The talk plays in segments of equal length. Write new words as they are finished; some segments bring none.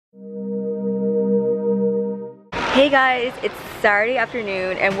Hey guys, it's Saturday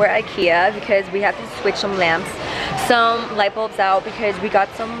afternoon and we're at IKEA because we have to switch some lamps, some light bulbs out because we got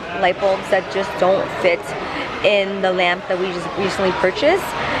some light bulbs that just don't fit in the lamp that we just recently purchased.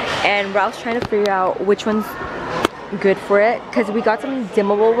 And Ralph's trying to figure out which one's good for it because we got some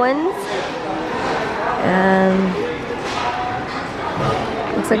dimmable ones. And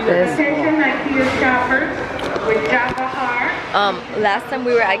looks like this. Last time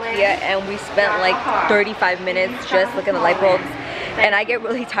we were at IKEA and we spent like 35 minutes just looking at the light bulbs, and I get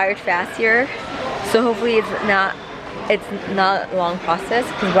really tired fast here, so hopefully it's not a long process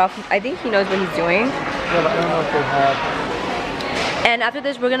because Ralph, I think he knows what he's doing. Yeah, but I don't know if they have. And after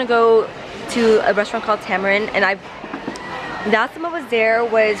this we're gonna go to a restaurant called Tamarind, and last time I was there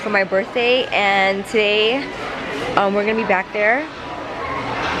was for my birthday, and today we're gonna be back there.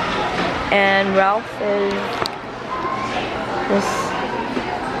 And Ralph is just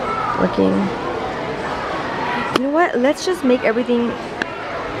looking. You know what? Let's just make everything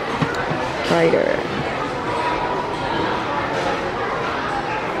brighter.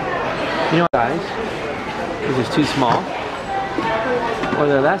 You know, guys, because it's too small, or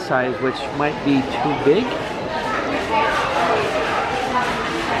they're that size, which might be too big.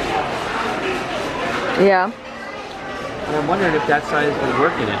 Yeah. And I'm wondering if that size would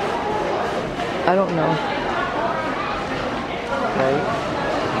work in it. I don't know. Right?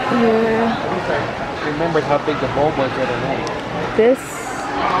 Yeah. I remembered how big the bulb was the other night. This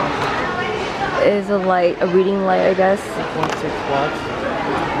is a light, a reading light, I guess. 6.6 watts.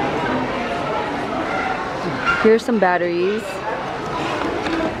 Here's some batteries.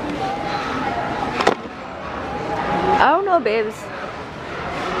 I don't know, babes.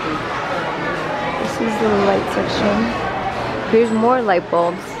 This is the light section. Here's more light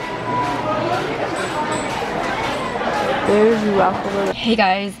bulbs. There's Ralph. Hey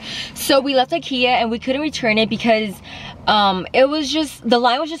guys, so we left IKEA and we couldn't return it because it was just, the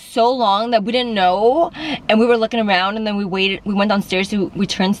line was just so long that we didn't know, and we were looking around, and then we went downstairs to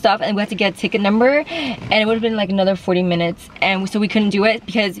return stuff, and we had to get a ticket number, and it would have been like another 40 minutes, and so we couldn't do it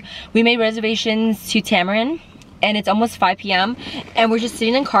because we made reservations to Tamarind, and it's almost 5 p.m. and we're just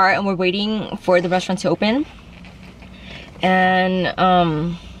sitting in the car and we're waiting for the restaurant to open.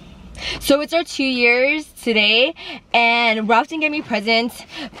 And so it's our 2 years today, and Ralph didn't get me presents,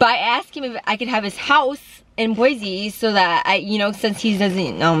 but I asked him if I could have his house in Boise so that since he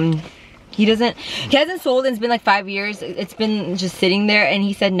hasn't sold, and it's been like 5 years, it's been just sitting there, and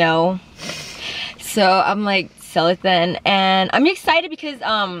he said no. So I'm like, sell it then. And I'm excited because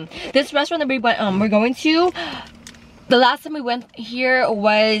this restaurant that we're going to, the last time we went here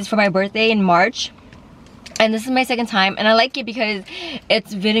was for my birthday in March. And this is my second time, and I like it because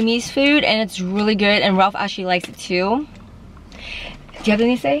it's Vietnamese food and it's really good, and Ralph actually likes it too. Do you have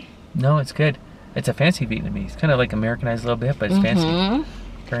anything to say? No, it's good. It's a fancy Vietnamese, kind of like Americanized a little bit, but it's fancy.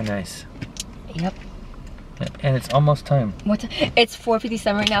 Very nice. Yep. And it's almost time. What time? It's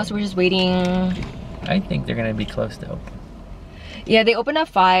 4:57 right now, so we're just waiting. I think they're gonna be close to open. Yeah, they open at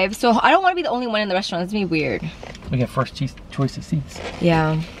 5, so I don't want to be the only one in the restaurant. That's gonna be weird. We get first choice of seats.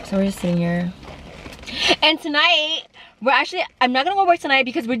 Yeah, so we're just sitting here. And tonight, I'm not gonna go work tonight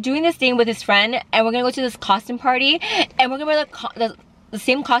because we're doing this thing with his friend, and we're gonna go to this costume party, and we're gonna wear the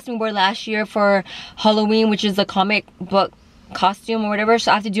same costume we wore last year for Halloween, which is the comic book costume or whatever.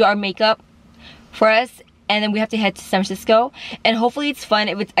 So I have to do our makeup for us, and then we have to head to San Francisco, and hopefully it's fun.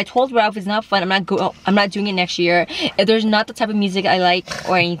 I told Ralph if it's not fun, I'm not doing it next year. If there's not the type of music I like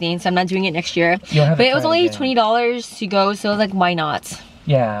or anything, so I'm not doing it next year. But it was only $20 to go, so I was like, why not?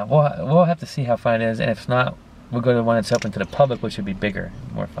 Yeah, we'll have to see how fun it is, and if not, we'll go to the one that's open to the public, which would be bigger,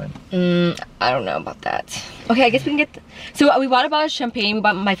 more fun. I don't know about that. Okay, I guess we can get. So we bought a bottle of champagne. We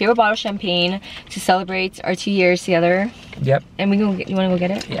bought my favorite bottle of champagne to celebrate our 2 years together. Yep. And we can go get. You want to go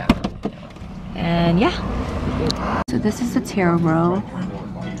get it? Yeah. And yeah. So this is the taro roll.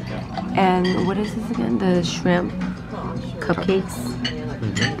 And what is this again? The shrimp cupcakes.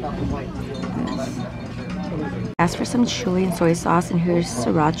 Ask for some chili and soy sauce, and here's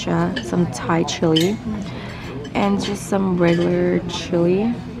sriracha, some Thai chili, and just some regular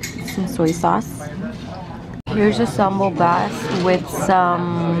chili, some soy sauce. Here's a sambal bass with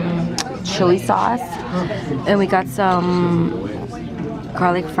some chili sauce, and we got some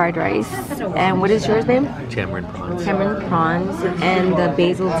garlic fried rice. And what is yours, babe? Tamarind prawns. Tamarind prawns and the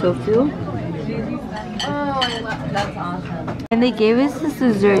basil tofu. Oh, that's awesome. And they gave us this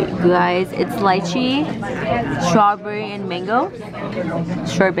dessert, guys. It's lychee, strawberry, and mango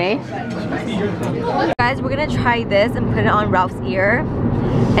sorbet. Guys, we're gonna try this and put it on Ralph's ear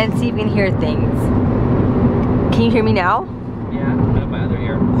and see if we can hear things. Can you hear me now? Yeah, put it on my other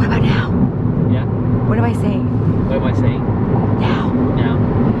ear. What about now? Yeah. What am I saying?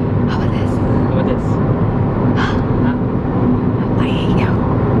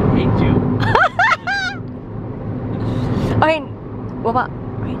 What about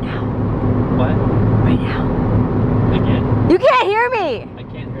right now? What? Right now. Again? You can't hear me! I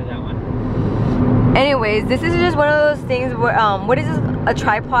can't hear that one. Anyways, this is just one of those things where, what is this? A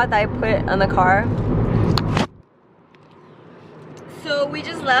tripod that I put on the car. So we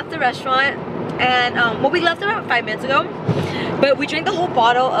just left the restaurant and, well, we left about 5 minutes ago. But we drank the whole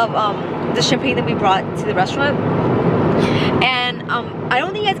bottle of the champagne that we brought to the restaurant. And I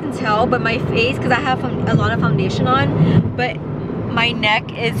don't think you guys can tell, but my face, because I have a lot of foundation on, but my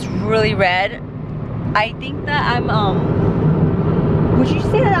neck is really red. I think that I'm, would you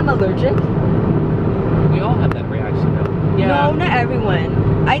say that I'm allergic? We all have that reaction though. Yeah. No, not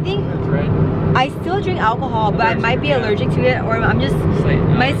everyone. I think That's right. I still drink alcohol, but I might be allergic to it, or I'm just,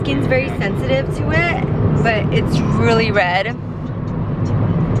 my skin's very sensitive to it, but it's really red.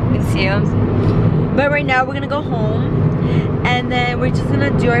 You can see them. But right now we're gonna go home, and then we're just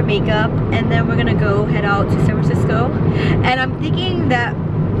gonna do our makeup, and then we're gonna go head out to San Francisco. And I'm thinking that,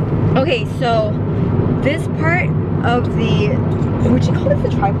 okay, so this part of the, would you call this the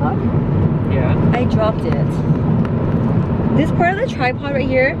tripod? Yeah. I dropped it. This part of the tripod right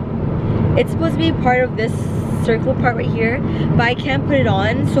here, it's supposed to be part of this circle part right here, but I can't put it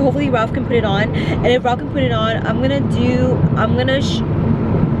on, so hopefully Ralph can put it on. And if Ralph can put it on, I'm gonna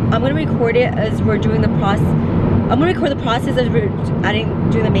record it as we're doing the process. I'm gonna record the process as we're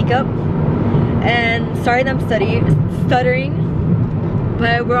doing the makeup. And sorry that I'm stuttering,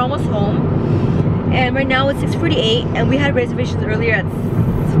 but we're almost home. And right now it's 6:48, and we had reservations earlier at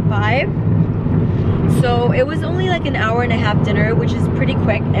 5. So it was only like an hour and a half dinner, which is pretty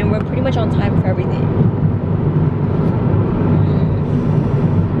quick, and we're pretty much on time for everything.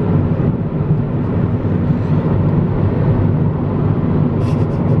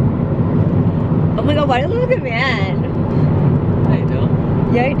 Oh my god, why do you look like a man? I do.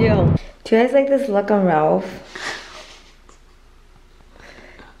 Yeah, I do. Do you guys like this look on Ralph?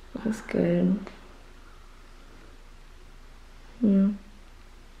 Looks good.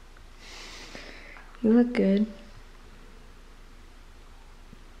 You look good.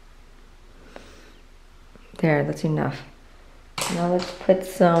 There, that's enough. Now let's put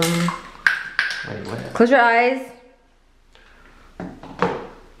some... Wait, what? Close your eyes.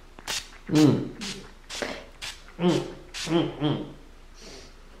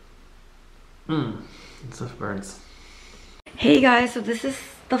 It's just burns. Hey guys, so this is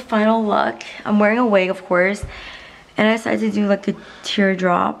the final look. I'm wearing a wig, of course, and I decided to do like a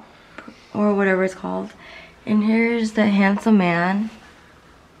teardrop or whatever it's called. And here's the handsome man.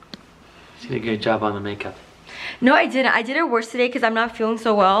 She did a good job on the makeup. No, I didn't. I did it worse today because I'm not feeling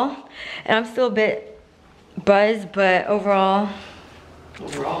so well, and I'm still a bit buzzed, but overall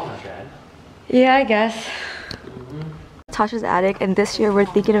not bad. yeah, I guess. Tasha's attic, and this year we're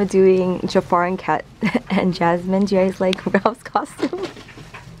thinking of doing Jafar and Kat and Jasmine. Do you guys like Ralph's costume?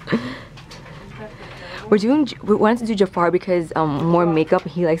 We wanted to do Jafar because more makeup.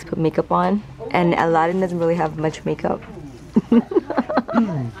 He likes to put makeup on, and Aladdin doesn't really have much makeup.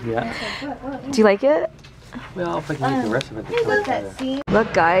 Yeah. Do you like it? Well, if I can get the rest of it to come together.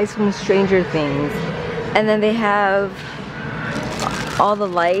 Look, guys, from Stranger Things, and then they have all the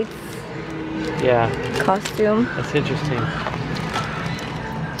lights. Yeah. Costume. That's interesting.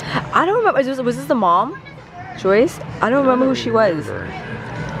 I don't remember. Was this the mom, Joyce? I don't remember who she was.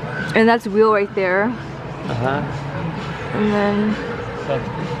 And that's Will right there. And then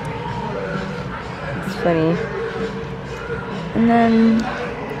it's funny. And then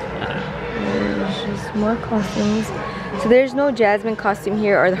there's just more costumes. So there's no Jasmine costume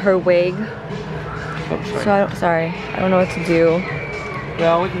here or her wig. Oh, sorry. So I don't know what to do.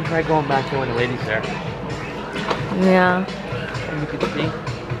 Well, we can try going back there when the lady's there. Yeah. And you can see.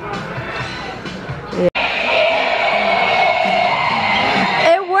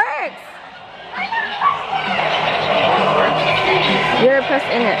 It works! You gotta press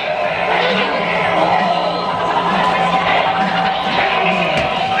in it.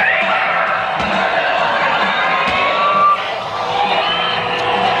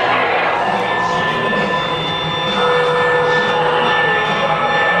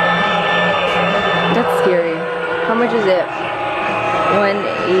 That's scary. How much is it?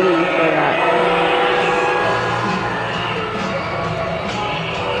 180 for that.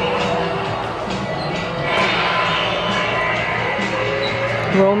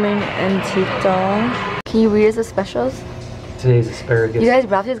 Roman antique doll. Can you read us the specials? Today's asparagus. You guys,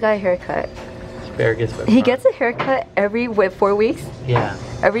 Ralph just got a haircut. Asparagus. He gets a haircut every, what, 4 weeks? Yeah.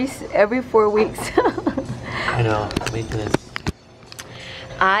 Every 4 weeks. I know. Maintenance.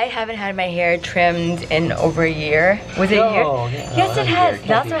 I haven't had my hair trimmed in over a year. Was it a year? Yeah. Yes, it has.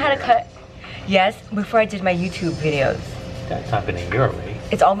 Last time I had a cut. Yes, before I did my YouTube videos. That's not been a year already.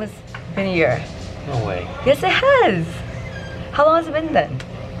 It's almost been a year. No way. Yes, it has. How long has it been then?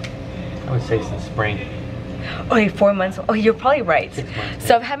 I would say since spring. Okay, 4 months. Oh, you're probably right. 6 months.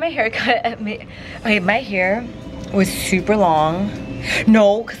 So I've had my hair cut. Okay, my hair was super long.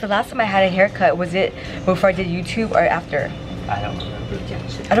 No, because the last time I had a haircut, was it before I did YouTube or after? I don't remember.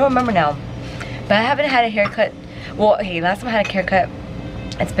 I don't remember now. But I haven't had a haircut. Well, okay, last time I had a haircut,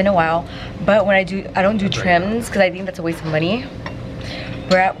 it's been a while. But when I don't do trims because I think that's a waste of money.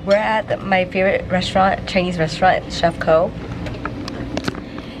 We're at my favorite restaurant, Chinese restaurant, Chef Co.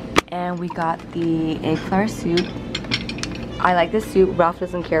 And we got the egg flour soup. I like this soup. Ralph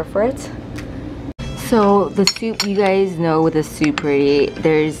doesn't care for it. So the soup, you guys know what the soup already.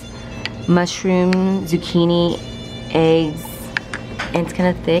 There's mushroom, zucchini, eggs, and it's kind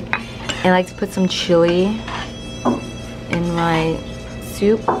of thick. And I like to put some chili in my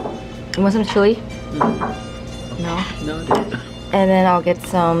soup. You want some chili? Mm-hmm. No? No, I didn't. And then I'll get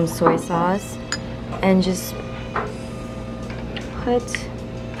some soy sauce and just put...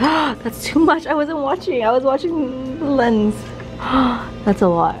 That's too much. I wasn't watching. I was watching the lens. That's a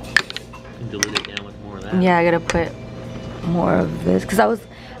lot. You can dilute it down with more of that. Yeah, I gotta put more of this because I was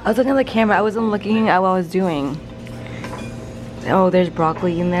looking at the camera. I wasn't looking at what I was doing. Oh, there's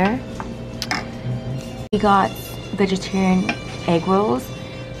broccoli in there. We got vegetarian egg rolls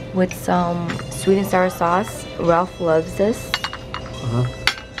with some sweet and sour sauce. Ralph loves this.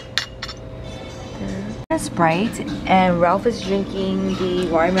 A Sprite, and Ralph is drinking the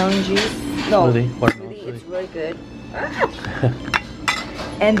watermelon juice. No, Really? it's really good.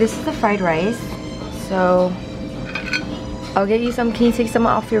 And this is the fried rice. So I'll get you some. Can you take some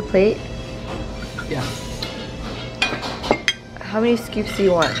off your plate? Yeah. How many scoops do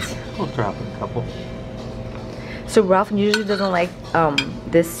you want? We'll drop a couple. So Ralph usually doesn't like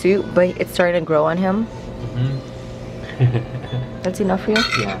this soup, but it's starting to grow on him. That's enough for you?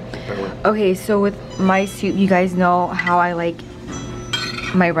 Yeah. Okay, so with my soup, you guys know how I like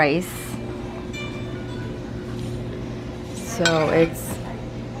my rice. So it's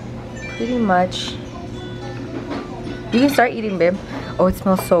pretty much... You can start eating, babe. Oh, it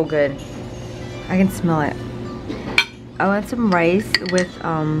smells so good. I can smell it. I want some rice with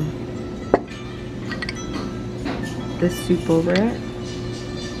the soup over it.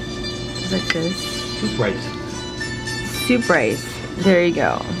 Like this. Soup rice. Soup rice. There you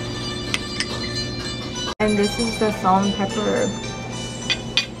go. And this is the salt and pepper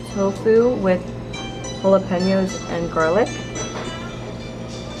tofu with jalapenos and garlic.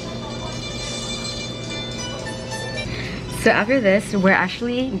 So after this, we're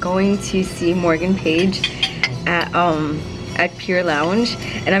actually going to see Morgan Page at Pier Lounge,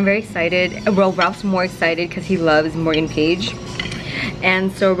 and I'm very excited. Well, Ralph's more excited because he loves Morgan Page,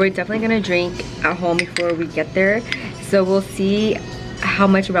 and so we're definitely gonna drink at home before we get there. So we'll see how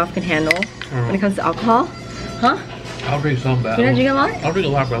much Ralph can handle when it comes to alcohol. Huh? I'll drink some, but You're not drinking a lot? I'll drink a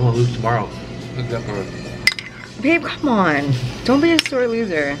lot, but I'm gonna lose tomorrow. Except for... Babe, come on. Don't be a sore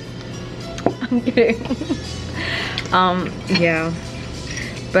loser. I'm kidding. Yeah.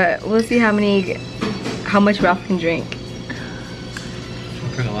 But we'll see how much Ralph can drink.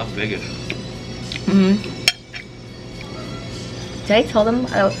 I'll drink a lot in Vegas. Did I tell them?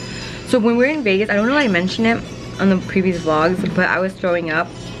 So when we were in Vegas, I don't know if I mentioned it on the previous vlogs, but I was throwing up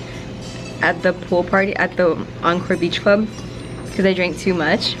at the pool party at the Encore Beach Club because I drank too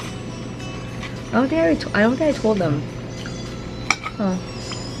much. I don't think I told them. Oh.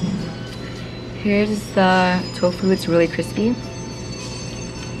 Here's the tofu. It's really crispy.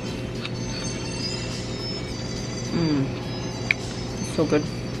 It's so good.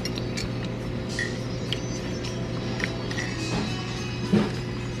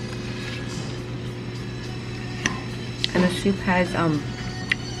 And the soup has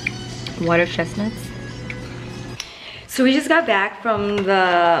water chestnuts. So we just got back from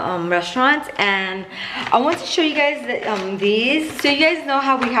the restaurant, and I want to show you guys these. So you guys know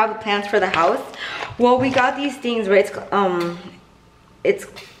how we have plans for the house. Well, we got these things where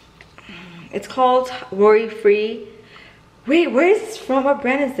it's called Worry Free. Wait, where is this from? What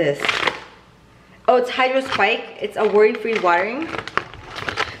brand is this? Oh, it's Hydro Spike. It's a worry free watering.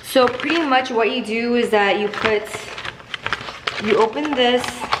 So pretty much what you do is that you open this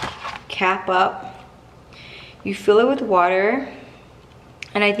cap up. You fill it with water,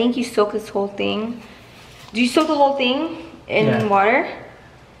 and I think you soak this whole thing. Do you soak the whole thing in water?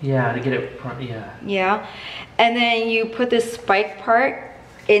 Yeah, to get it, yeah. Yeah, and then you put this spike part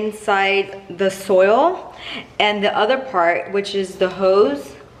inside the soil, and the other part, which is the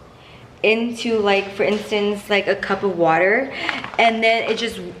hose, into, like, for instance, like a cup of water, and then it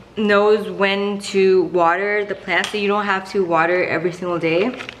just knows when to water the plants, so you don't have to water every single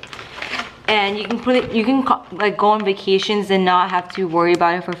day. And you can like go on vacations and not have to worry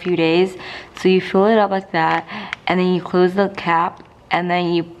about it for a few days. So you fill it up like that, and then you close the cap, and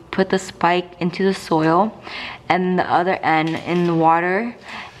then you put the spike into the soil, and the other end in the water.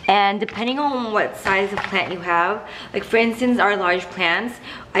 And depending on what size of plant you have, like for instance our large plants,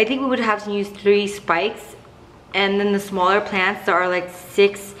 I think we would have to use 3 spikes, and then the smaller plants that are like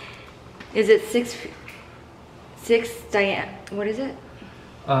 6, is it 6 diameter, what is it?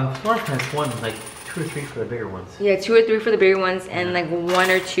 Smaller plants, 1, like 2 or 3 for the bigger ones. Yeah, 2 or 3 for the bigger ones, and like 1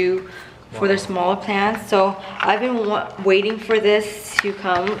 or 2 for the smaller plants. So I've been waiting for this to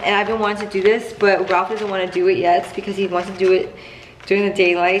come, and I've been wanting to do this, but Ralph doesn't want to do it yet because he wants to do it during the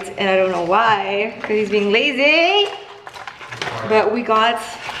daylight, and I don't know why, because he's being lazy. But we got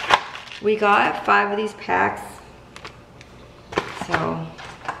 5 of these packs, so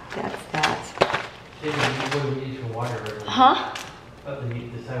that's that. Huh?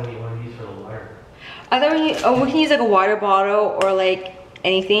 Decide what you want to use for the water. I thought we can use like a water bottle or like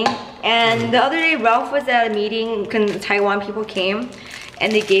anything. And the other day Ralph was at a meeting because Taiwan people came,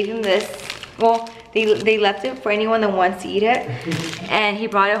 and they gave him this. Well, they left it for anyone that wants to eat it, and he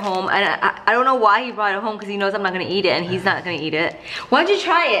brought it home. And I don't know why he brought it home, because he knows I'm not gonna eat it, and he's not gonna eat it. Why don't you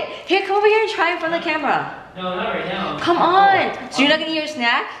try it? Here, come over here and try it in front of the camera. No, not right now. Come on. So you're not gonna eat your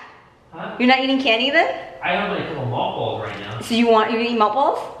snack? Huh? You're not eating candy then? I have like a couple malt balls right now. So you're gonna eat malt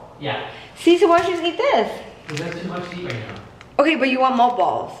balls? Yeah. See, so why don't you just eat this? Because that's too much to eat right now. Okay, but you want malt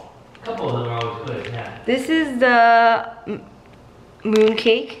balls. A couple of them are always good, yeah. This is the moon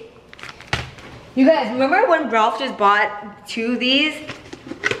cake. You guys, remember when Ralph just bought 2 of these?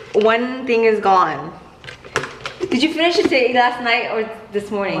 One thing is gone. Did you finish it last night or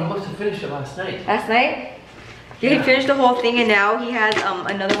this morning? Oh, I must have finished it last night. Last night? Yeah, he finished the whole thing, and now he has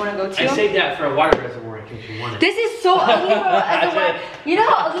another one to go to. I saved that for a water reservoir in case you want it. This is so ugly as a water. You know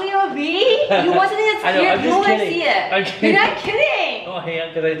how ugly it would be? You want something that's clear, you won't see it. I'm kidding. You're not kidding. Oh, hang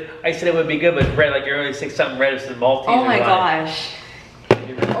on, because I said it would be good, but red, like you're only saying something red is the Maltese. Oh my gosh.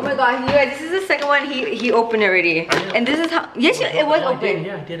 Oh my gosh, you guys, this is the second one he opened already. And this is how, yes, it was open.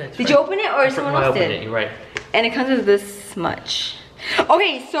 Yeah, I did. Did you open it or someone else did? I opened it, you're right. And it comes with this much.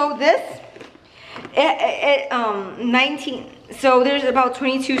 Okay, so this, 19, so there's about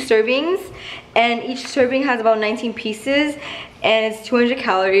 22 servings, and each serving has about 19 pieces, and it's 200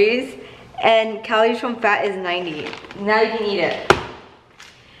 calories, and calories from fat is 90. Now you can eat it.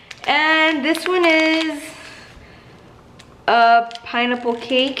 And this one is a pineapple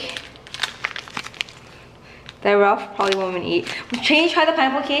cake that Ralph probably won't even eat. Can you try the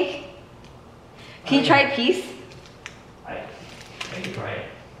pineapple cake? Can you try a piece? I can try it.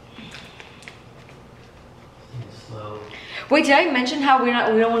 Slow. Wait, did I mention how we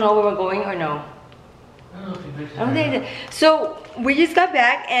don't know where we're going or no? I don't know if you mentioned I don't think I did. So we just got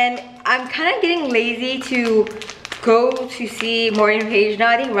back, and I'm kind of getting lazy to go to see Morning Page now.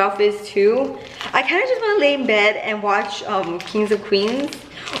 I think Ralph is too. I kind of just want to lay in bed and watch Kings of Queens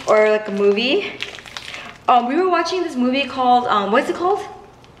or like a movie. We were watching this movie called, what's it called?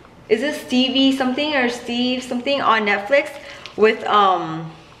 Is it Stevie something or Steve something on Netflix with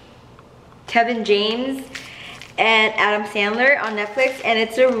Kevin James and Adam Sandler on Netflix, and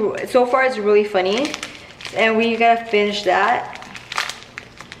it's so far it's really funny, and we gotta finish that.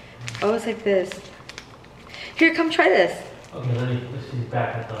 Oh, it's like this. Here, come try this. Okay, let's see his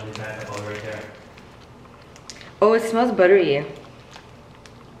back. Let me back up all right there. Oh, it smells buttery.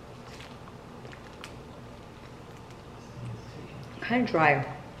 Kind of dry,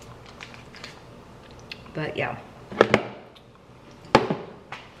 but yeah.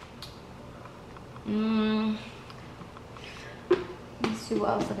 Let's see what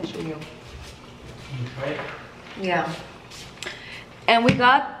else I can show you. Can you try it? Yeah. And we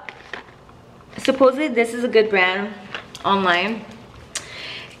got, supposedly this is a good brand online.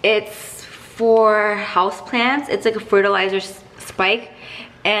 It's for house plants. It's like a fertilizer spike,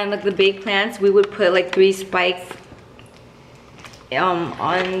 and like the big plants, we would put like 3 spikes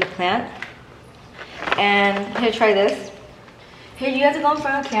on the plant. And here, try this. Here, you have to go in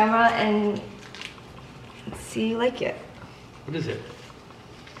front of the camera and see you like it. What is it?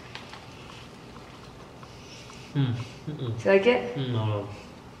 Do you like it? No.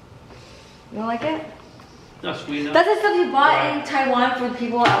 You don't like it? Not sweet enough. That's the stuff you bought in Taiwan for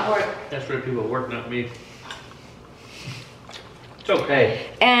people at work. That's for people at work, not me. It's okay.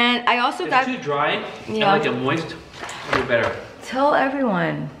 And I also got... It's too dry. Yeah. I like it moist. It'd be better. Tell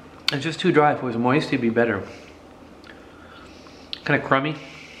everyone. It's just too dry. If it was moist, it'd be better. Kind of crummy.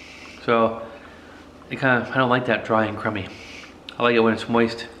 So, I don't like that dry and crummy. I like it when it's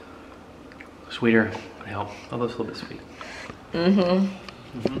moist. Sweeter would help. Although it's a little bit sweet. And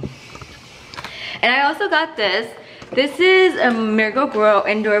I also got this. This is a Miracle-Gro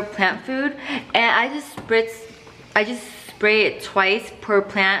indoor plant food, and I just spray it twice per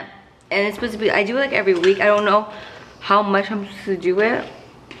plant, and it's supposed to be, I do it like every week. I don't know how much I'm supposed to do it,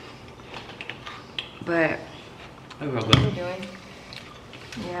 but I will go. doing.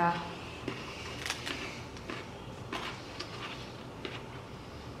 Yeah.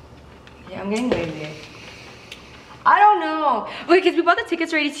 Yeah, I'm getting lazy. I don't know. Wait, because we bought the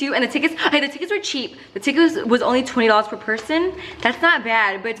tickets already too, and the tickets were cheap. The tickets was only $20 per person. That's not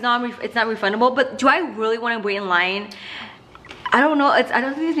bad, but it's not refundable. But do I really want to wait in line? I don't know. I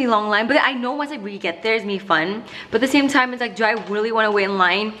don't think it's gonna be a long line, but I know once like we get there, it's gonna be fun. But at the same time, it's like, do I really want to wait in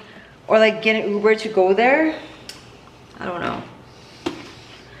line, or like get an Uber to go there? I don't know.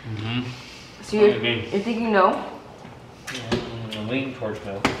 So you're thinking no? Yeah, I'm leaning towards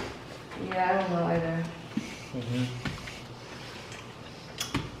no. Yeah, I don't know either.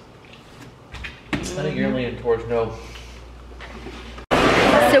 I think you're leaning towards no.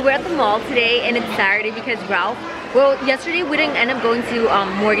 So we're at the mall today, and it's Saturday because Ralph, well, yesterday we didn't end up going to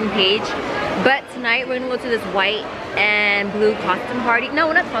Morgan Page, but tonight we're gonna go to this white and blue costume party.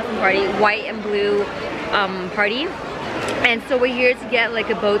 No, not costume party, white and blue party. And so we're here to get like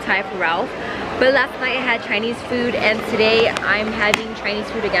a bow tie for Ralph. But last night I had Chinese food, and today I'm having Chinese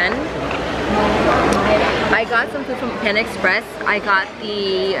food again. I got some food from Panda Express. I got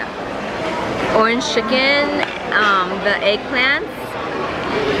the orange chicken, the eggplants,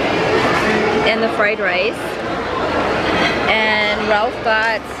 and the fried rice. And Ralph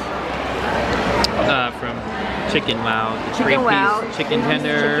got from Chicken Wow, the Chicken Wow, chicken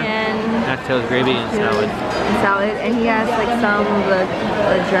tender, nachos, gravy, and salad. And he has like some of the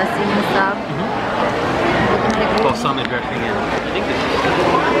dressing and stuff. Balsamic dressing, and I think this is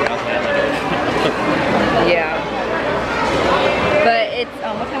Yeah. But it's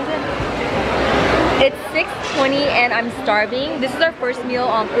what time is it? It's 6:20 and I'm starving. This is our first meal.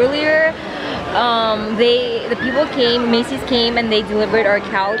 Earlier, the people came, Macy's came, and they delivered our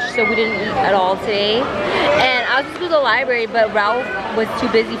couch, so we didn't eat at all today. And I was supposed to go to the library, but Ralph was too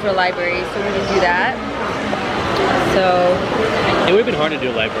busy for the library, so we didn't do that. So it would have been hard to do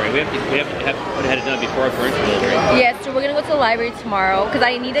a library. We have had it done before our furniture delivery. yeah, so we're gonna go to the library tomorrow because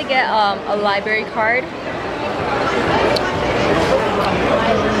I need to get a library card.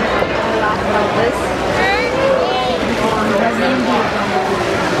 This.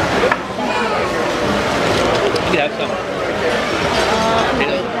 You could have some.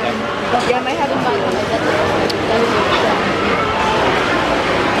 Yeah, I might have them.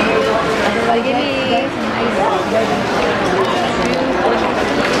 Give me.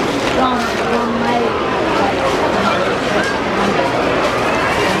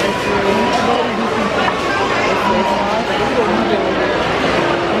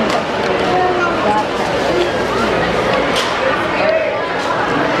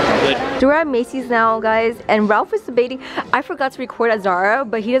 So we're at Macy's now, guys, and Ralph is debating. I forgot to record at Zara,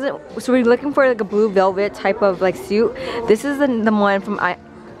 but he doesn't. So we're looking for like a blue velvet type of like suit. This is the one from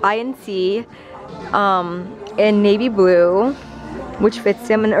INC, in navy blue, which fits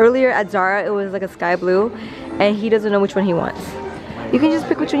him. And earlier at Zara, it was like a sky blue, and he doesn't know which one he wants. You can just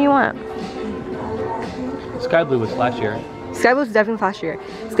pick which one you want. Sky blue was last year. Sky blue is definitely last year.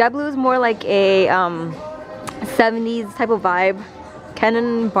 Sky blue is more like a 70s type of vibe. Ken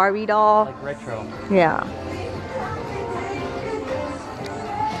and Barbie doll. Like retro. Yeah.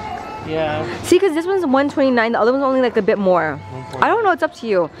 Yeah. See, because this one's $129, the other one's only like a bit more. I don't know, it's up to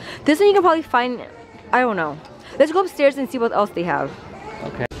you. This one you can probably find, I don't know. Let's go upstairs and see what else they have.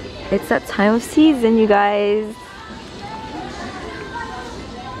 Okay. It's that time of season, you guys.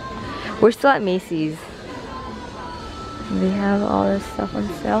 We're still at Macy's. They have all this stuff on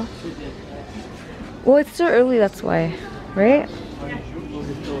sale. Well, it's still early, that's why, right?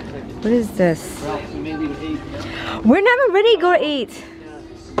 What is this? We're never ready to go to 8.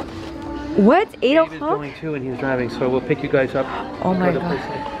 What? 8 Dave o'clock? is going too, and he's driving, so we'll pick you guys up. Oh my god.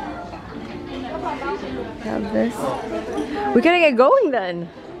 Have this. We gotta get going then.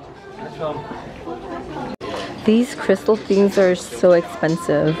 These crystal things are so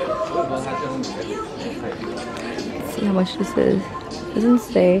expensive. Let's see how much this is. Doesn't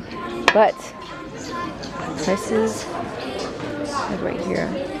say, but prices are right here.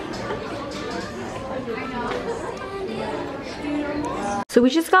 So we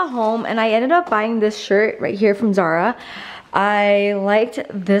just got home and I ended up buying this shirt right here from Zara. I liked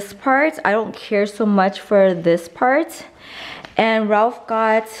this part. I don't care so much for this part. And Ralph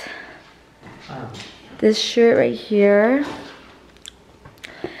got this shirt right here.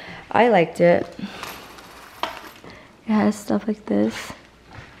 I liked it. It has stuff like this.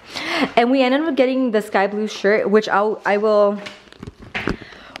 And we ended up getting the sky blue shirt, which I'll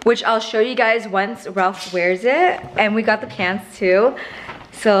show you guys once Ralph wears it. And we got the pants too.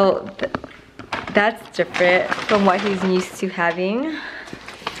 So that's different from what he's used to having.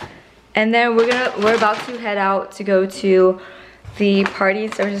 And then we're about to head out to go to the party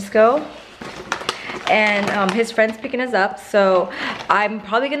in San Francisco. And his friend's picking us up, so I'm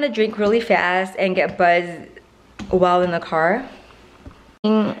probably gonna drink really fast and get buzzed while in the car.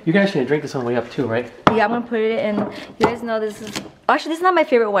 You guys gonna drink this on the way up too, right? Yeah, I'm gonna put it in. You guys know this is, actually this is not my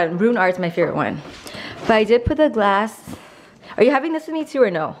favorite one. Rune Art's my favorite one. But I did put the glass. Are you having this with me too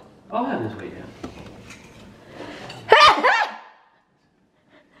or no? I'll have this with you.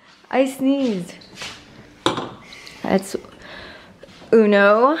 I sneezed. That's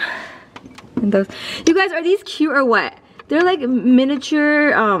uno. And those. You guys, are these cute or what? They're like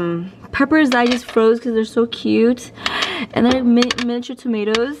miniature peppers that I just froze because they're so cute. And they're miniature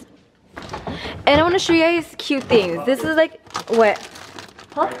tomatoes. And I want to show you guys cute things. This is like, what?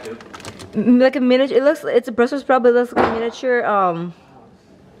 Huh? Like a miniature, it's a Brussels sprout, but it looks like a miniature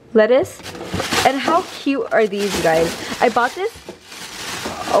lettuce. And how cute are these, you guys? I bought this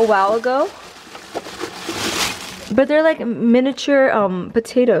a while ago. But they're like miniature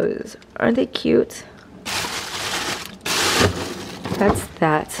potatoes. Aren't they cute? That's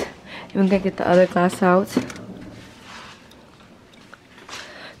that. I'm gonna get the other glass out.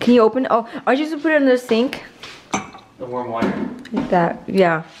 Can you open? Oh, I just put it in the sink. The warm water? Like that,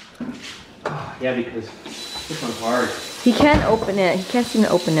 yeah. Oh, yeah, because this one's hard. He can't open it. He can't seem to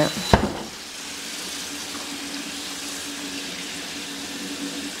open it.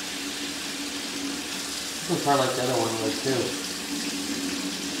 This one's hard like the other one was too.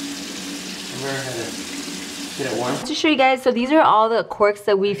 Remember how to get it warm? To show you guys, so these are all the corks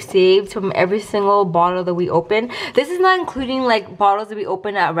that we've saved from every single bottle that we open. This is not including like bottles that we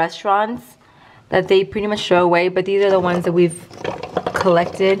open at restaurants that they pretty much throw away, but these are the ones that we've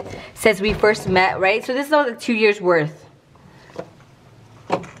collected since we first met, right? So this is all like 2 years worth.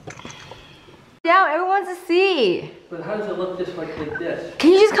 Down, everyone wants to see. But how does it look just like this?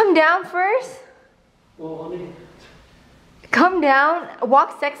 Can you just come down first? Well, let me... Come down,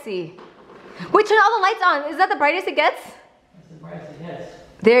 walk sexy. Wait, turn all the lights on. Is that the brightest it gets? That's the brightest it gets.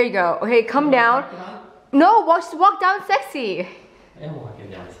 There you go. Okay, come down. No, just walk down sexy. I am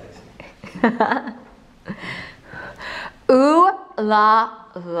walking down sexy. Ooh la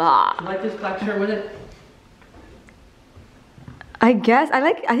la. You like this black shirt with it? I guess I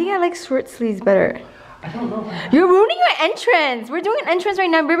think I like short sleeves better. I don't know. You're ruining your entrance. We're doing an entrance right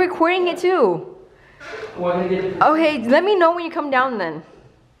now. We're recording it too. Well, I'm gonna get it. Okay, let me know when you come down then.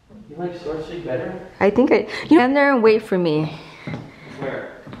 You like short sleeve better? I think you stand there and wait for me.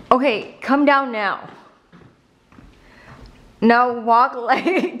 Where? Okay, come down now. Now walk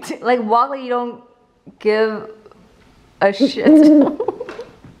like walk like you don't give a shit. I don't know.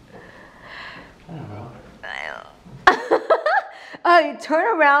 Turn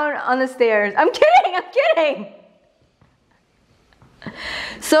around on the stairs. I'm kidding.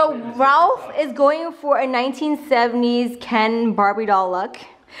 So Ralph is going for a 1970s Ken Barbie doll look.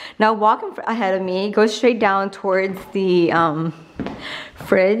 Now walk ahead of me. Go straight down towards the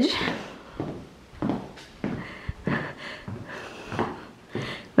fridge.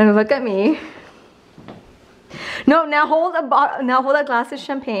 Now look at me. No, now hold a glass of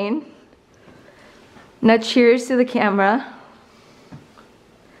champagne. Now cheers to the camera.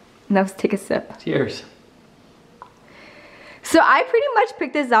 Now let's take a sip. Cheers. So I pretty much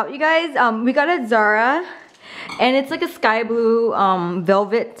picked this out, you guys. We got it at Zara. And it's like a sky blue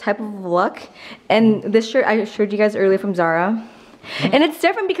velvet type of look. And this shirt I showed you guys earlier from Zara. And it's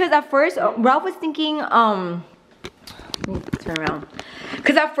different because at first Ralph was thinking, let me turn around.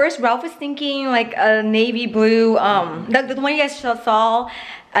 Because at first Ralph was thinking like a navy blue, the one you guys saw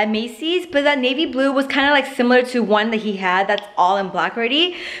at Macy's, but that navy blue was kind of like similar to one that he had that's all in black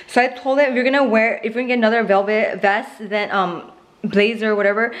already. So I told him if you're gonna get another velvet vest, then blazer or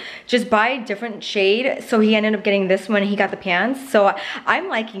whatever, just buy a different shade. So he ended up getting this one and he got the pants. So I'm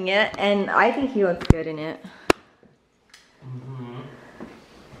liking it and I think he looks good in it.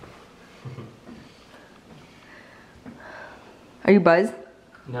 Are you buzzed?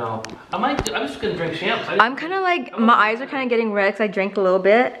 No. I'm just gonna drink champs. I'm kind of like, my eyes are kind of getting red because I drank a little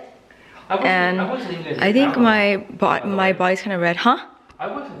bit. I wasn't even gonna drink I think Mountain my body's kind of red. Huh? I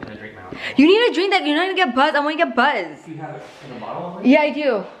wasn't gonna drink Mountain. You need to drink that. You're not gonna get buzzed. I want to get buzzed. Do you have it in a bottle already? Yeah, I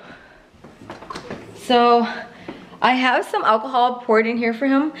do. So I have some alcohol poured in here for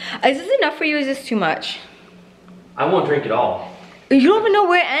him. Is this enough for you? Or is this too much? I won't drink it all. You don't even know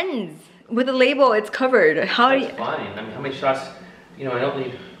where it ends. With the label, it's covered. How do you... That's fine. I mean, how many shots? You know, I don't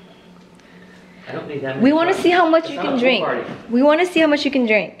need that many. We want to shots. see how much It's you not can a drink. pool party. We want to see how much you can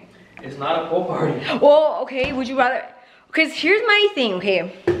drink. It's not a pool party. Well, okay, would you rather... Because here's my thing,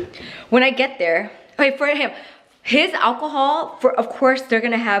 okay. When I get there... Okay, for him, his alcohol, of course, they're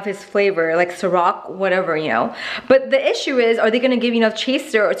going to have his flavor, like Ciroc, whatever, you know. But the issue is, are they going to give you enough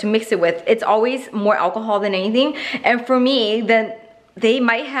chaser or to mix it with? It's always more alcohol than anything. And for me, then they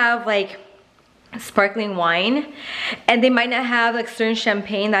might have, like, sparkling wine. And they might not have, like, certain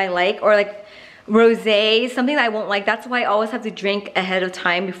champagne that I like. Or, like, rosé, something that I won't like. That's why I always have to drink ahead of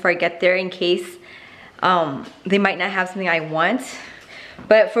time before I get there in case they might not have something I want.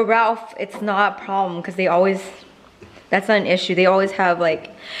 But for Ralph, it's not a problem because they always, that's not an issue. They always have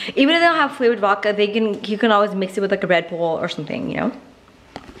like, even if they don't have flavored vodka, you can always mix it with like a Red Bull or something, you know?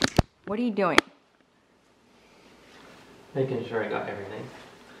 What are you doing? Making sure I got everything.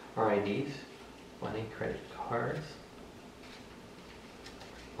 Our IDs, money, credit cards,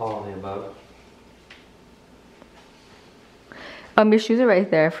 all of the above. Your shoes are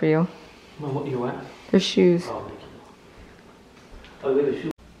right there for you. Well, what you want? Your shoes. Oh, thank you. Oh, we have a shoe.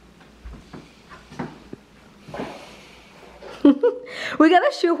 We got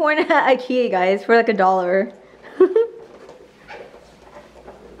a shoehorn at IKEA, guys, for like $1.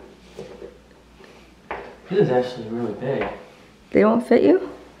 This is actually really big. They don't fit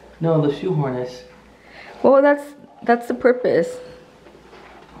you? No, the shoehorn is. Well, that's the purpose.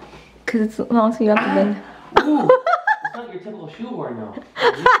 Cause it's long, so you have to bend. Ooh, it's not your typical shoehorn though.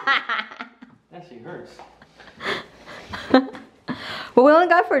 That actually hurts. But we only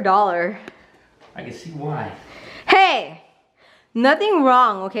got it for $1. I can see why. Hey, nothing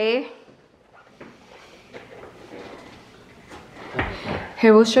wrong, okay?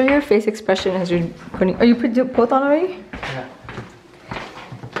 Here, we'll show your face expression as you're putting. Are you both on already? Yeah.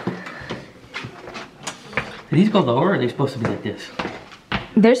 Did these go lower or are they supposed to be like this?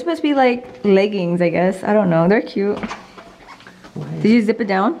 They're supposed to be like leggings, I guess. I don't know. They're cute. Did you zip it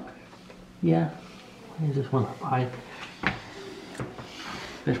down? Yeah. Why is this one high?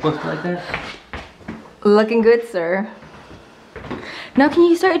 They're supposed to be like that? Looking good, sir. Now can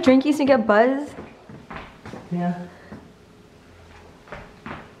you start drinking so you get buzzed? Yeah.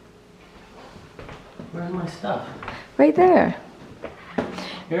 Where's my stuff? Right there.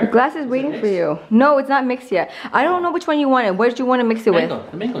 Here? The glass is waiting for you. No, it's not mixed yet. I don't know which one you wanted. What did you want to mix it with?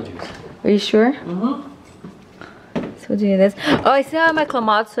 The mango juice. Are you sure? Mm-hmm. So we'll do this. Oh, I still have my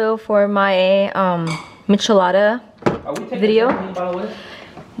clamato for my michelada Are we taking video. the champagne bottle with us?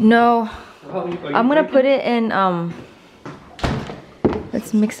 No. Are you I'm gonna drinking? put it in,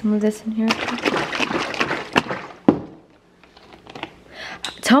 let's mix some of this in here.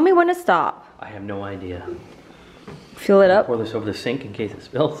 Tell me when to stop. I have no idea. Fill it up. Pour this over the sink in case it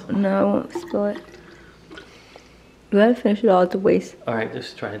spills. No, I won't spill it. We gotta finish it all at the waist. Alright,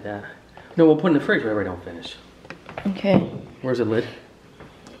 just try that. No, we'll put it in the fridge wherever I don't finish. Okay. Where's the lid?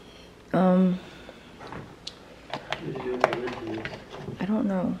 I don't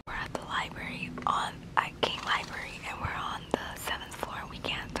know. We're at the library at King Library and we're on the 7th floor. We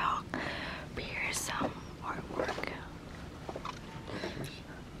can't talk. But here's some artwork.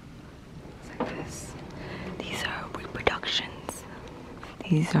 It's like this. These are reproductions.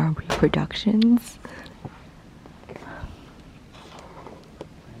 These are reproductions.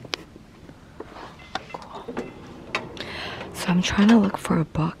 Cool. So I'm trying to look for a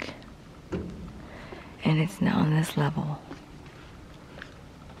book. And it's now on this level.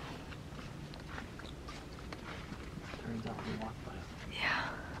 Yeah.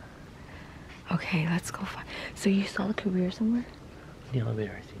 Okay, let's go find. So you saw the career somewhere? The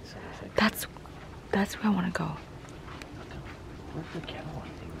elevator, I think something. That's where I want to go. Where's the catalog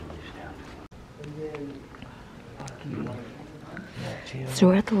thing? So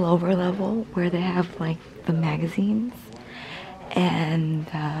we're at the lower level where they have like the magazines and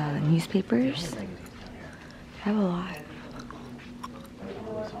newspapers. They have a lot.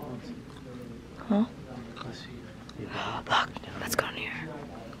 Huh? Look, let's go in here.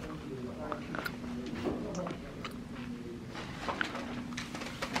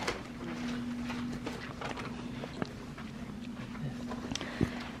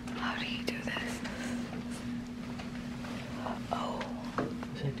 How do you do this? Oh,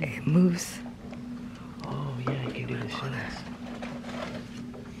 it moves. Oh yeah, you can do this.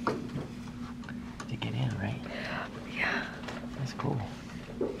 To get in, right? Yeah. That's cool.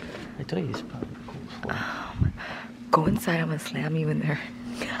 I told you this is probably the coolest floor. Go inside, I'm gonna slam you in there.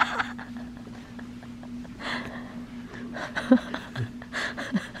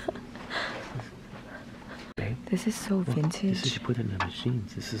 Babe, This This is so vintage. This is you put in the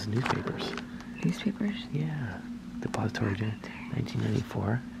machines. This is newspapers. Newspapers? Yeah. Depository,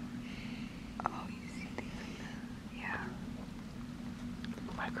 1994. Oh, you see things like that. Yeah.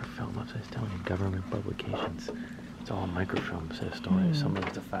 Microfilm, as I was telling you, government publications. It's all microfilm set of stories. Some of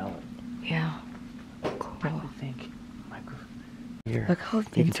it's a file. Yeah. Cool. I would think microfilm. Here. Look how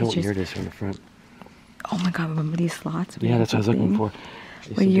vintage. You can tell what year it is from the front. Oh my god, remember these slots? Yeah, that's what I was looking for.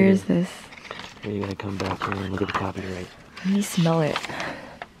 What year is this? Here, you gotta come back here and look at the copyright. Let me smell it.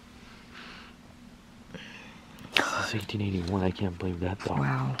 This is 1881. I can't believe that though.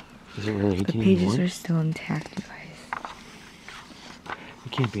 Wow. Is it really 1881? The pages are still intact, you guys.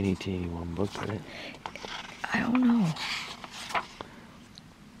 It can't be an 1881 book, right? I don't know.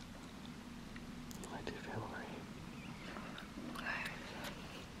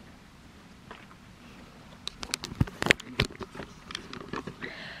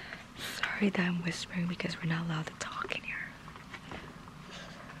 Sorry that I'm whispering because we're not allowed to talk in here.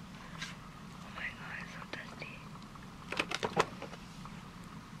 Oh my god, it's so dusty.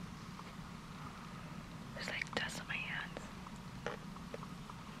 There's like dust on my hands.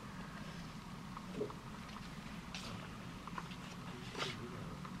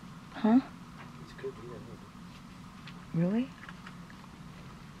 Huh? Really?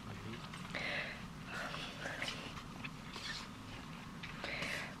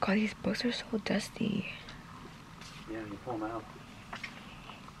 God, these books are so dusty. Yeah, you pull them out.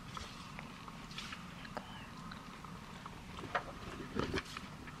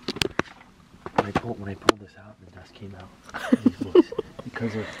 When I pulled this out, the dust came out. These books,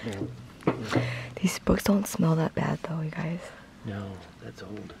 because of These books don't smell that bad though, you guys. No, that's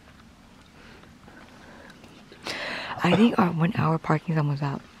old. I think our 1 hour parking's almost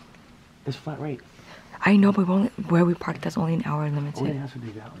out. It's flat rate. I know, but where we park, that's only an hour limited. Only has to be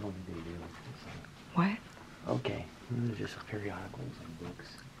that one day daily. What? Okay, these are just periodicals and books.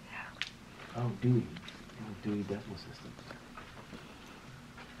 Yeah. Oh, Dewey. Dewey Decimal System.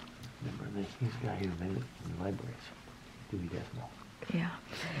 Remember, he's the guy who made it in the libraries. Dewey Decimal. Yeah.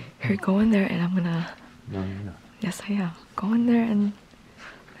 Here, go in there and I'm gonna... No, you're not. Yes, I am. Go in there and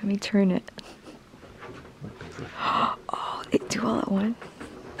let me turn it. What paper? Oh, they do all at once.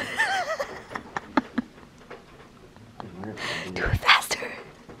 Do it faster.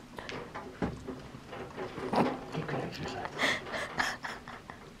 You could exercise.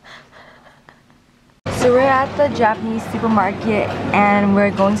 So we're at the Japanese supermarket and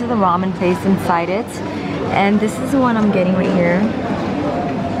we're going to the ramen place inside it. And this is the one I'm getting right here.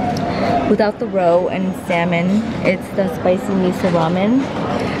 Without the roe and salmon. It's the spicy miso ramen.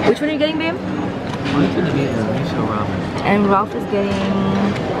 Which one are you getting, babe? I'm gonna get the miso ramen. And Ralph is getting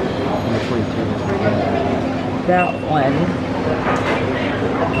that one.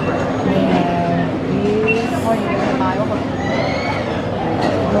 Yeah, these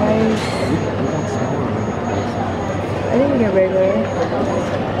rice. I think we get regular.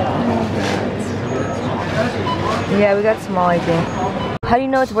 Yeah, we got small, I think. How do you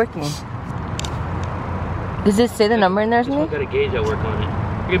know it's working? Does it say the number in there or something? I've got a gauge I work on it.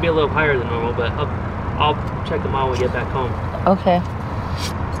 You're gonna be a little higher than normal, but I'll check them out when we get back home. Okay.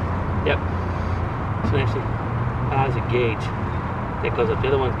 Yep. So actually, has a gauge that goes up. The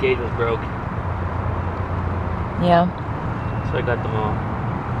other one's gauge was broke. Yeah. So I got them all.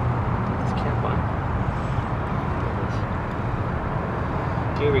 This cap on.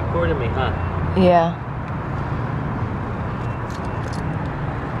 You recorded me, huh? Yeah.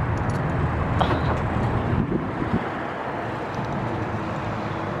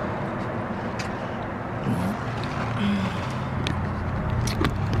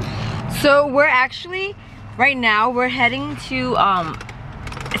 So we're actually, right now, we're heading to San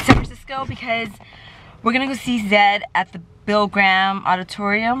Francisco because we're gonna go see Zed at the Bill Graham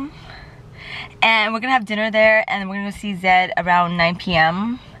Auditorium. And we're gonna have dinner there and we're gonna go see Zed around 9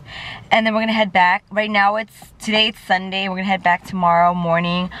 p.m. And then we're gonna head back. Right now today it's Sunday. We're gonna head back tomorrow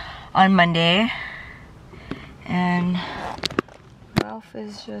morning on Monday. And Ralph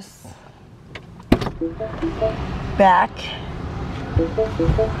is just back.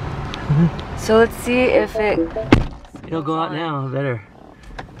 So let's see if it'll go out now, better.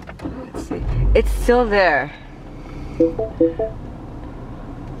 Let's see. It's still there.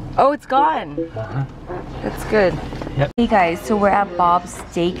 Oh, it's gone. That's good. Yep. Hey guys, so we're at Bob's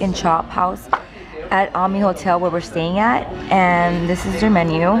Steak and Chop House at Omni Hotel where we're staying at, and this is their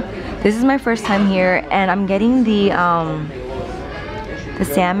menu. This is my first time here, and I'm getting the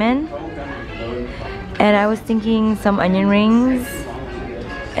salmon, and I was thinking some onion rings,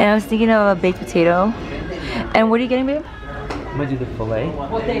 and I was thinking of a baked potato. And what are you getting, babe? I'm gonna do the filet.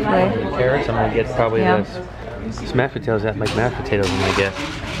 Filet. Carrots. I'm gonna get probably this These mashed potatoes act like mashed potatoes, I guess.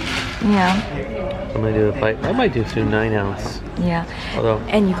 Yeah. I'm gonna do a bite. I might do through 9-ounce. Yeah. Although.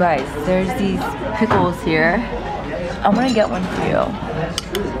 And you guys, there's these pickles here. I'm gonna get one for you.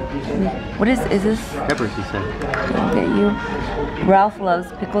 What is this? Peppers, he said. I'll get you. Ralph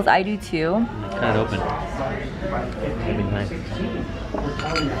loves pickles. I do too. Cut it open. That'd be nice.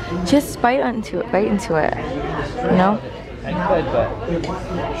 Just bite into it. Bite into it. You know? I could, but.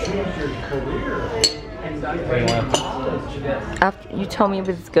 After you tell me if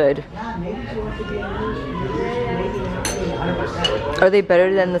it's good. Are they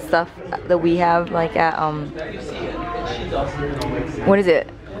better than the stuff that we have, like at what is it?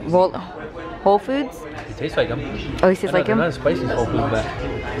 Whole Foods? It tastes like them. Oh, it tastes like them? Not as spicy as Whole Foods, but.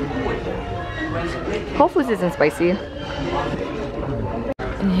 Whole Foods isn't spicy.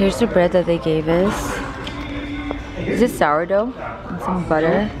 And here's the bread that they gave us. Is this sourdough? And some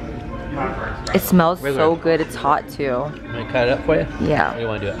butter. It smells so good. It's hot too. Can I cut it up for you? Yeah. Or you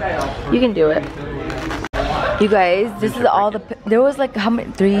want to do it? You can do it. You guys, this is all the. There was like how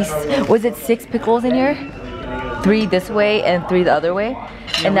many? 3. Was it 6 pickles in here? 3 this way and 3 the other way.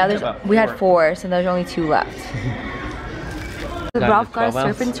 And now we had 4, so there's only 2 left. Ralph got a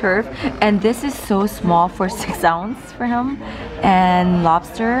surf and turf, and this is so small for 6 ounce for him, and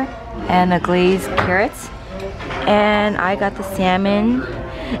lobster and a glazed carrot. And I got the salmon.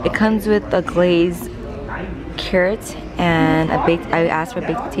 It comes with a glazed carrot and a baked. I asked for a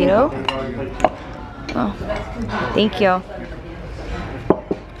baked potato. Oh, thank you.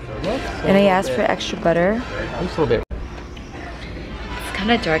 And I asked for extra butter. Just a little bit. It's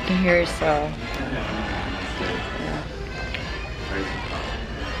kind of dark in here, so.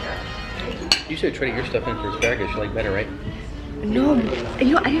 You should trade your stuff in for asparagus. You like better, right? No,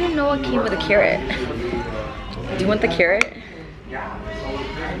 you know, I didn't know it came with a carrot. Do you want the carrot?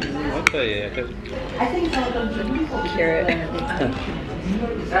 I'll tell you. Carrot.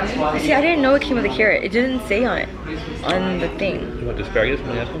 See, I didn't know it came with a carrot. It didn't say on it, on the thing. You want the asparagus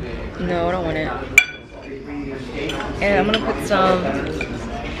when you ask them? No, I don't want it. And I'm gonna put some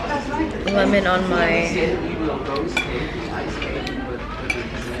lemon on my.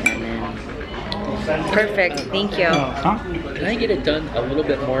 Perfect, thank you. Can I get it done a little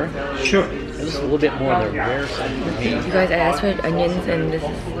bit more? Sure. Just a little bit more on the rare side. You guys, I asked for onions, and this is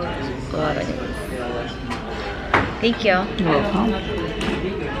a lot of onions. Thank you. You're welcome.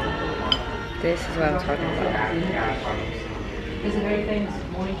 This is what I'm talking about.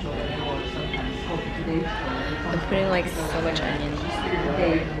 I'm putting like so much onions.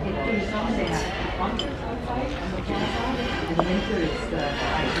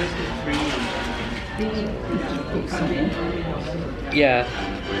 Yeah,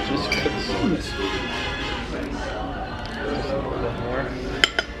 just cook some. Just a little bit more.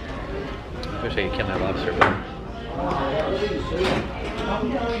 I wish I could kill my lobster, but.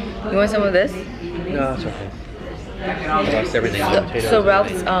 You want some of this? No, it's okay. I lost everything on the potatoes. So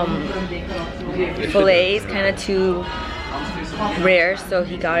Ralph's fillet is kind of too rare, so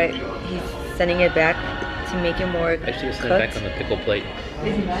he got it. He's sending it back to make it more cooked. Actually, it's back on the pickle plate.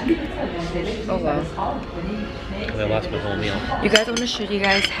 Oh wow! I lost my whole meal. You guys, I want to show you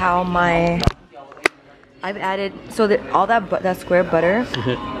guys how I've added so that all that square butter,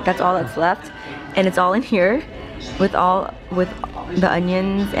 that's all that's left, and it's all in here with the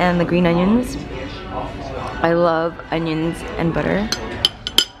onions and the green onions. I love onions and butter.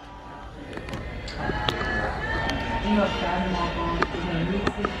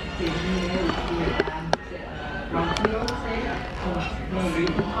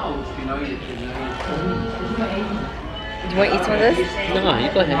 Do you want to eat some of this? No, you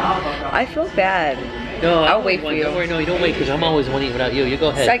go ahead. I feel bad. No, I'll wait for you. Don't worry, no, you don't wait because I'm always the one eating without you. You go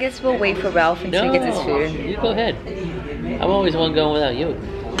ahead. So I guess we'll wait for Ralph until he gets his food. You go ahead. I'm always the one going without you.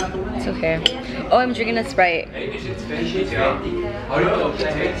 It's okay. Oh, I'm drinking a Sprite. What they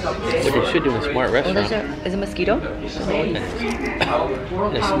should do in a smart Oh, restaurant. is it mosquito? In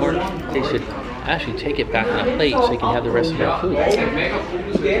a smart, they should actually take it back on a plate so you can have the rest of your food.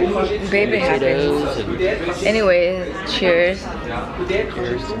 Baby Potatoes and anyway, cheers.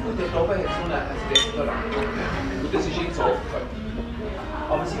 cheers.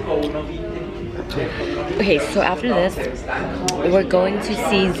 Okay, so after this, we're going to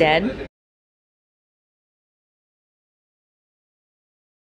see Zed.